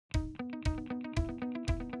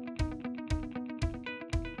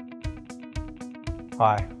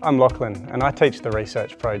Hi, I'm Lachlan and I teach the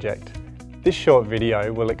Research Project. This short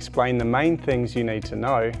video will explain the main things you need to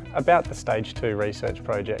know about the Stage 2 Research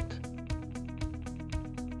Project.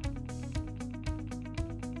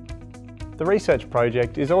 The Research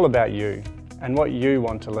Project is all about you and what you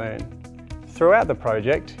want to learn. Throughout the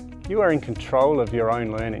project, you are in control of your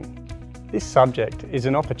own learning. This subject is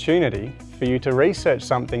an opportunity for you to research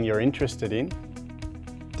something you're interested in,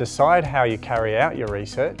 decide how you carry out your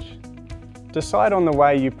research, decide on the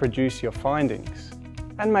way you produce your findings,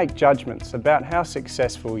 and make judgments about how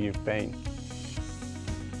successful you've been.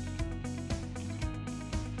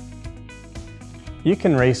 You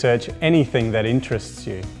can research anything that interests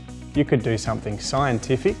you. You could do something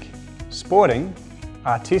scientific, sporting,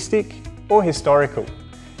 artistic, or historical.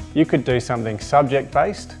 You could do something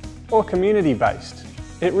subject-based or community-based.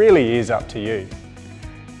 It really is up to you.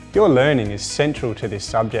 Your learning is central to this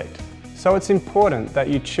subject, so it's important that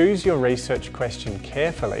you choose your research question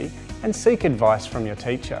carefully and seek advice from your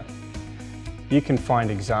teacher. You can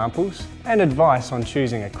find examples and advice on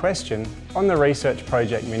choosing a question on the Research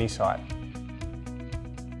Project mini-site.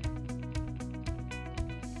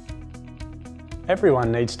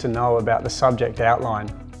 Everyone needs to know about the subject outline.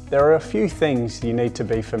 There are a few things you need to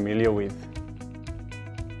be familiar with.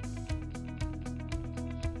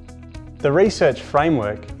 The research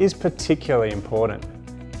framework is particularly important.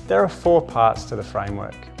 There are 4 parts to the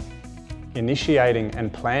framework: initiating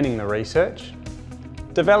and planning the research,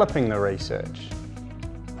 developing the research,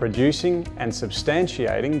 producing and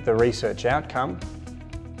substantiating the research outcome,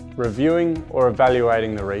 reviewing or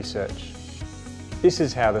evaluating the research. This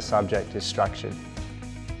is how the subject is structured.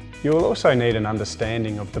 You will also need an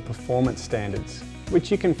understanding of the performance standards,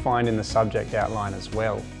 which you can find in the subject outline as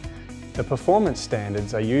well. The performance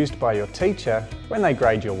standards are used by your teacher when they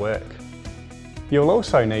grade your work. You'll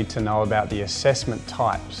also need to know about the assessment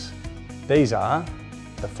types. These are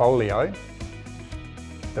the folio,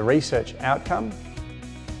 the research outcome,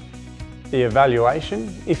 the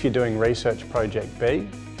evaluation if you're doing Research Project B,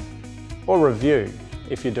 or review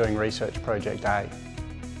if you're doing Research Project A.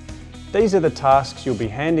 These are the tasks you'll be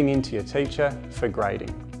handing in to your teacher for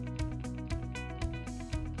grading.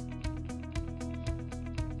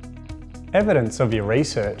 Evidence of your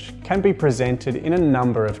research can be presented in a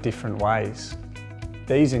number of different ways.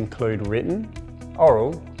 These include written,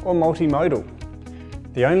 oral, or multimodal.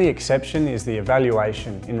 The only exception is the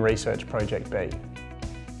evaluation in Research Project B.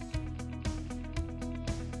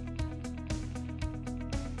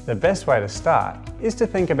 The best way to start is to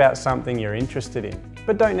think about something you're interested in,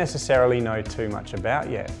 but don't necessarily know too much about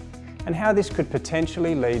yet, and how this could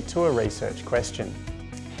potentially lead to a research question.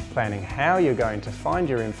 Planning how you're going to find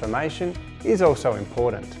your information is also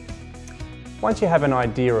important. Once you have an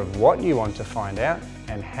idea of what you want to find out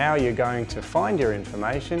and how you're going to find your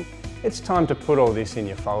information, it's time to put all this in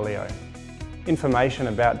your folio. Information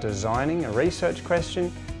about designing a research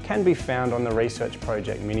question can be found on the Research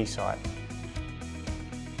Project mini-site.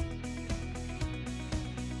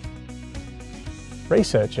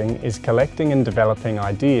 Researching is collecting and developing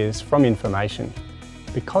ideas from information.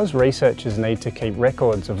 Because researchers need to keep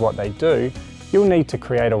records of what they do, you'll need to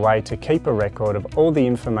create a way to keep a record of all the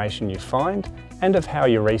information you find and of how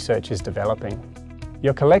your research is developing.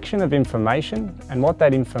 Your collection of information and what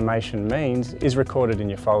that information means is recorded in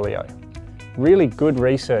your folio. Really good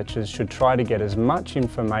researchers should try to get as much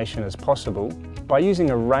information as possible by using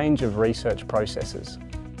a range of research processes.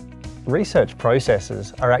 Research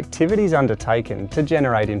processes are activities undertaken to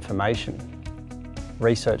generate information.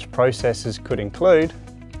 Research processes could include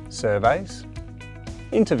surveys,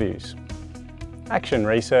 interviews, action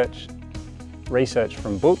research, research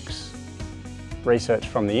from books, research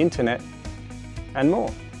from the internet, and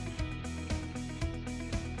more.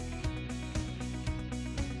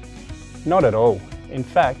 Not at all. In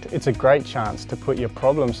fact, it's a great chance to put your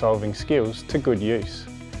problem-solving skills to good use.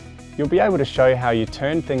 You'll be able to show how you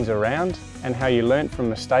turned things around and how you learnt from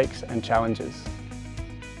mistakes and challenges.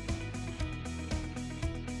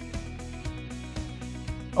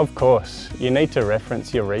 Of course, you need to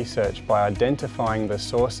reference your research by identifying the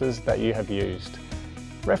sources that you have used.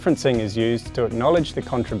 Referencing is used to acknowledge the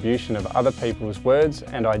contribution of other people's words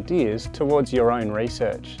and ideas towards your own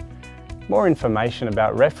research. More information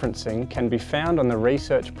about referencing can be found on the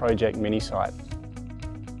Research Project mini-site.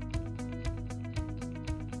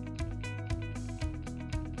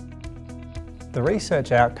 The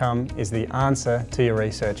research outcome is the answer to your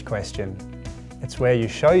research question. It's where you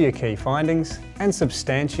show your key findings and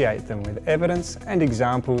substantiate them with evidence and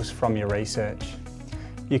examples from your research.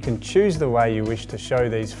 You can choose the way you wish to show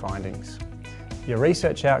these findings. Your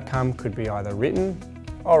research outcome could be either written,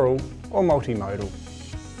 oral, or multimodal.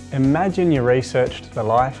 Imagine you researched the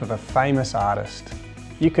life of a famous artist.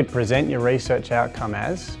 You could present your research outcome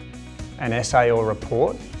as an essay or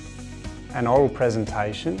report, an oral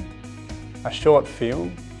presentation, a short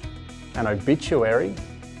film, an obituary,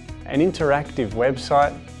 an interactive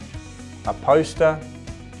website, a poster,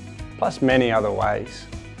 plus many other ways.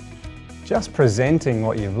 Just presenting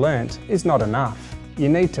what you've learnt is not enough. You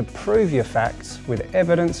need to prove your facts with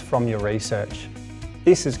evidence from your research.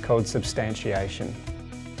 This is called substantiation.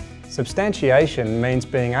 Substantiation means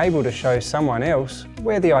being able to show someone else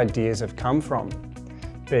where the ideas have come from.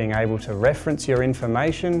 Being able to reference your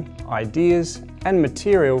information, ideas, and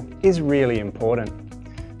material is really important.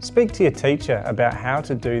 Speak to your teacher about how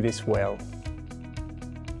to do this well.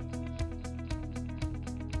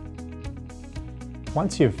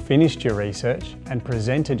 Once you've finished your research and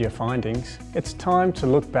presented your findings, it's time to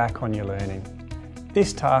look back on your learning.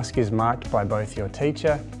 This task is marked by both your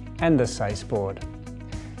teacher and the SACE board.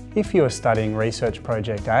 If you are studying Research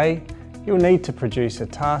Project A, you'll need to produce a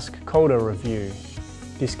task called a review.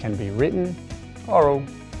 This can be written, oral,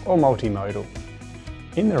 or multimodal.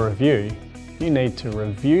 In the review, you need to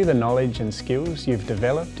review the knowledge and skills you've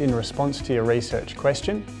developed in response to your research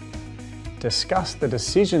question, discuss the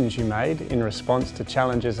decisions you made in response to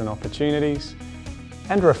challenges and opportunities,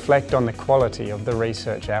 and reflect on the quality of the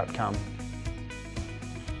research outcome.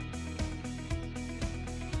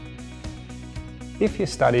 If you're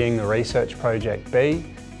studying the Research Project B,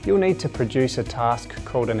 you'll need to produce a task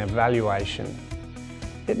called an evaluation.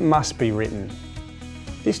 It must be written.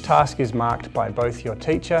 This task is marked by both your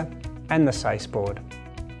teacher and the SACE board.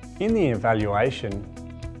 In the evaluation,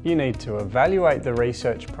 you need to evaluate the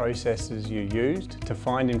research processes you used to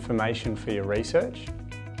find information for your research,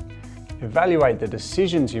 evaluate the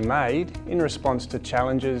decisions you made in response to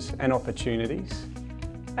challenges and opportunities,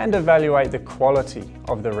 and evaluate the quality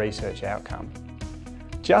of the research outcome.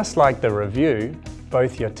 Just like the review,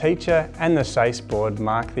 both your teacher and the SACE board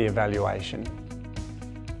mark the evaluation.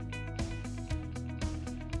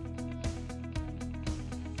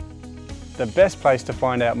 The best place to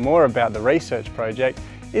find out more about the research project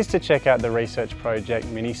is to check out the Research Project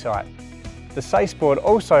mini site. The SACE board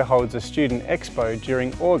also holds a student expo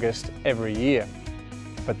during August every year.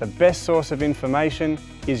 But the best source of information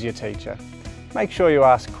is your teacher. Make sure you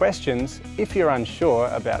ask questions if you're unsure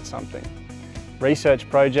about something. Research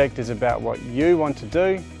Project is about what you want to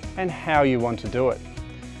do and how you want to do it.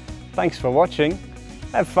 Thanks for watching,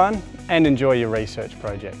 have fun and enjoy your research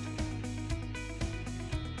project.